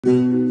Placing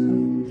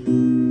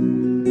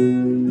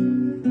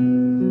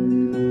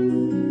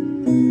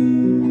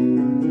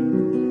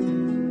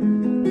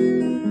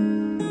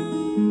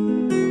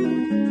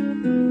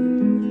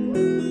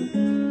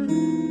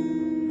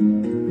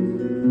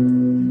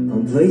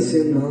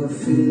my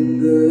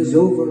fingers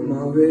over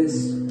my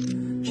wrist,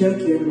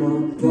 checking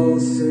my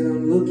pulse, and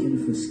I'm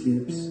looking for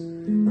skips.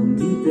 I'm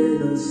deep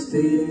in a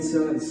state,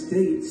 inside a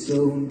state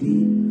so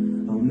deep.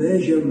 I'll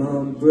measure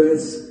my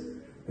breaths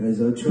as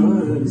I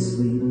try to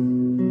sleep.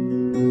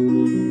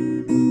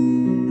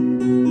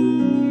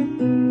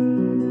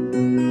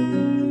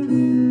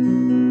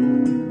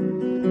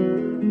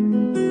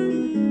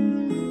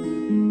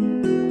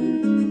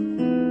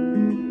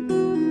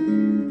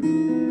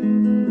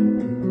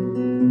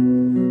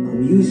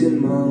 Using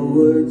my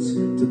words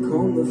to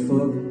calm the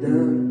fuck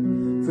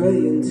down,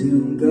 praying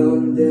to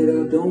God that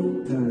I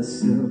don't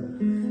pass out,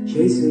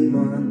 chasing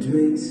my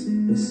drinks,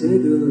 the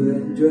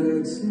cigarette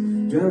drags,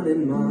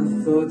 drowning my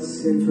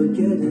thoughts and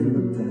forgetting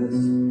the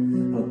past.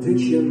 I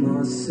picture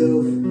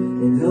myself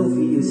in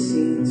healthier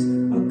scenes.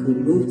 I could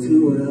move to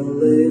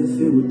LA if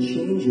it would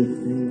change a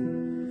thing.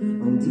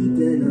 I'm deep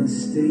in a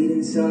state,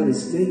 inside a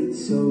state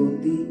so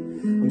deep.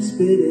 I'm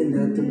spitting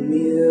at the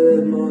mirror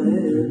of my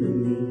enemy.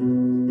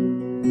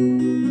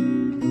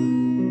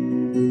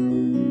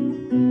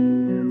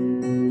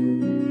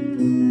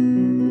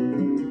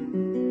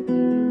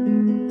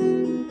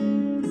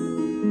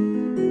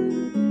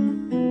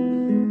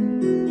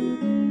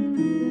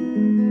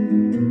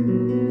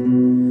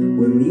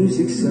 When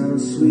music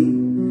sounds sweet,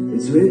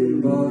 it's written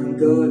by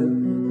God,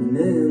 an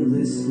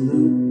endless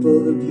loop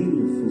of a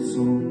beautiful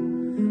song.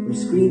 I'm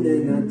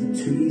screaming at the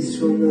trees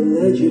from the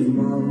ledge of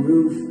my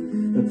roof.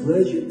 The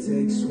pleasure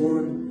takes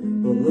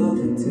one, but love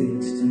it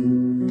takes two.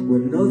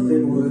 When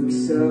nothing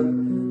works out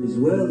as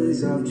well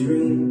as I've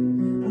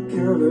dreamed, I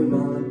counter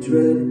my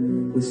dread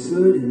with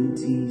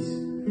certainties.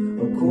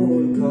 A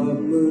corn-cob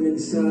moon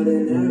inside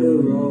an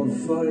Adderall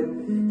fight.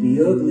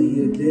 The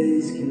uglier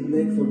days can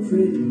make for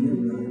prettier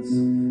nights.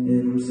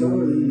 And I'm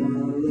sorry,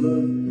 my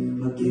love,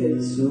 I get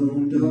it so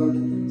dark.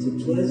 It's a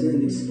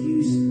pleasant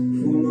excuse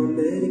for my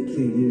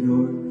medicated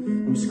heart.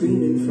 I'm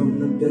screaming from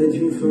the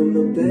bedroom, from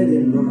the bed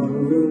in my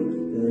room,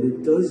 that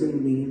it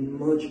doesn't mean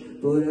much,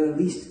 but at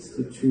least it's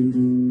the truth.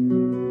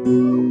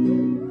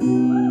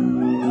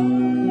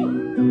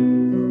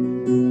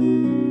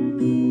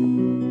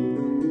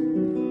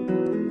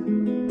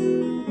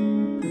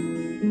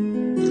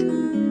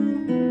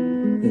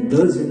 It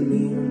doesn't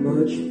mean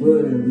much,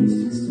 but at least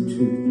it's the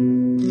truth.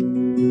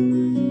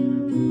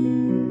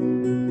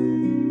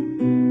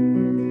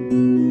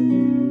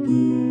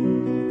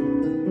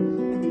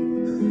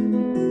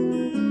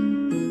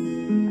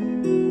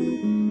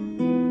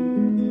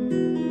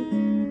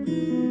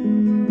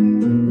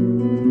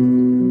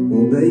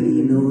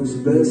 Baby knows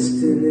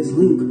best in his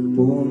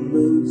lukewarm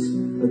moods,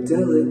 a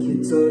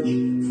delicate touch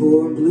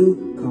for a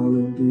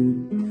blue-collar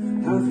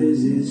dude. Half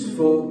is his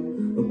fault,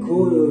 a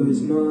quarter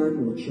is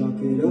mine. We'll chalk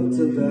it up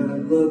to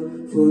bad luck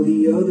for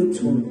the other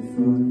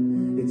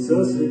 25. It's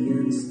us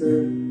against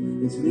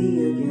them, it's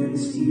me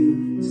against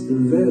you. It's the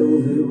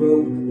velvet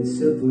rope that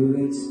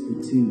separates the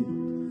two.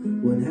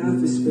 When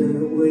half is spent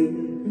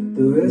waiting,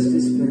 the rest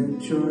is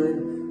spent trying.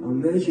 I'll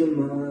measure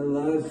my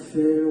life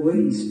in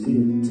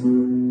wasted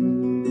time.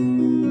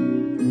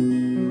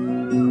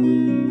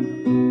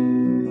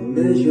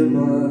 Measure my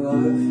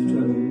life,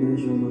 try to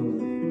measure my life.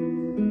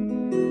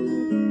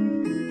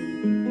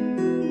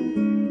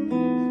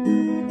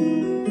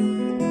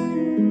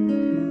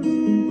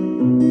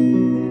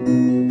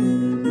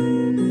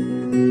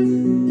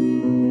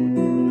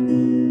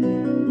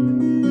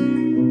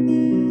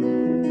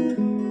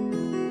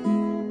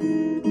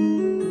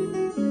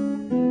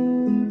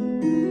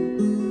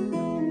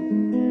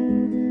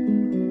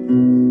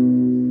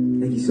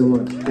 Thank you so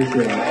much.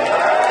 Appreciate it.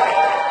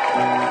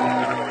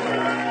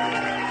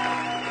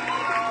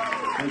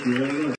 Thank you.